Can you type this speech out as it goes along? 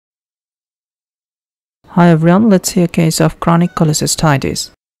Hi everyone, let's see a case of chronic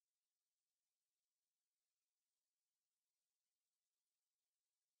cholecystitis.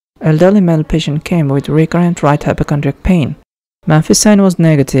 Elderly male patient came with recurrent right hypochondriac pain. Memphis sign was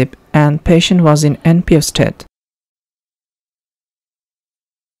negative and patient was in NPF state.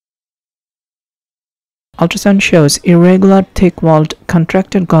 Ultrasound shows irregular thick-walled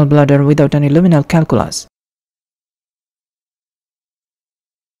contracted gallbladder without any luminal calculus.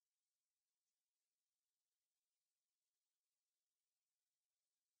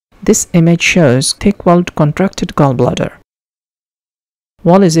 This image shows thick-walled contracted gallbladder.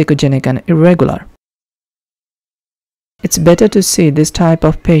 Wall is echogenic and irregular. It's better to see this type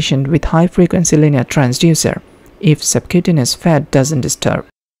of patient with high-frequency linear transducer if subcutaneous fat doesn't disturb.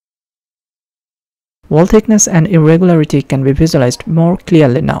 Wall thickness and irregularity can be visualized more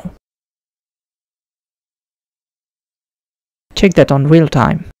clearly now. Check that on real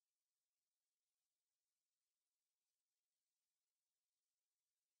time.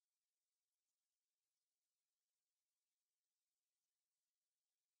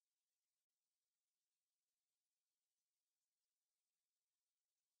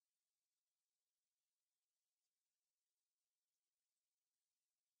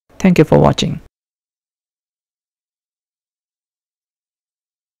 Thank you for watching.